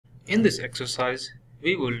In this exercise,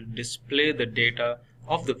 we will display the data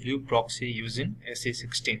of the view proxy using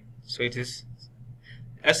SE16. So it is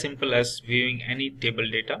as simple as viewing any table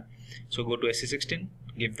data. So go to SE16,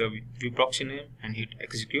 give the view proxy name and hit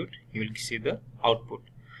execute. You will see the output.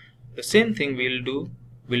 The same thing we'll do,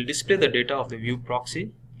 we'll display the data of the view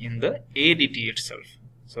proxy in the ADT itself.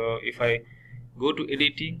 So if I go to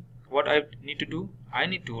ADT, what I need to do, I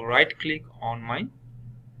need to right click on my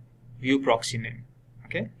view proxy name.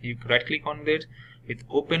 Okay, you right click on that with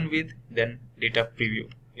open with, then data preview.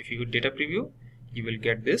 If you hit data preview, you will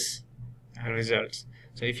get this results.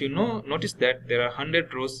 So if you notice that there are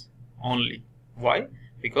 100 rows only. Why?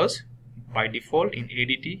 Because by default in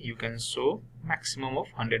ADT you can show maximum of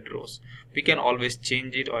 100 rows. We can always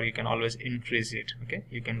change it, or you can always increase it. Okay,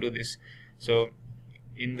 you can do this. So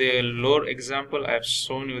in the lower example, I have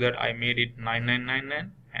shown you that I made it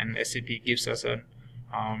 9999, and SAP gives us a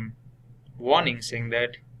warning saying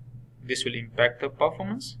that this will impact the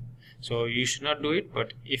performance. So you should not do it,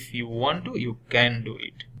 but if you want to, you can do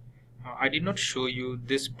it. I did not show you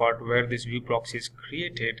this part where this view proxy is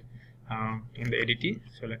created in the ADT.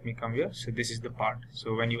 So let me come here. So this is the part.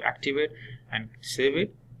 So when you activate and save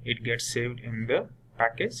it, it gets saved in the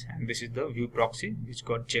package, and this is the view proxy which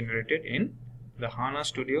got generated in the HANA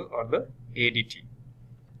Studio or the ADT.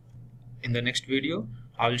 In the next video,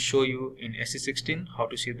 I'll show you in SE16 how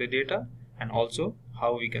to see the data, and also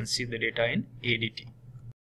how we can see the data in ADT.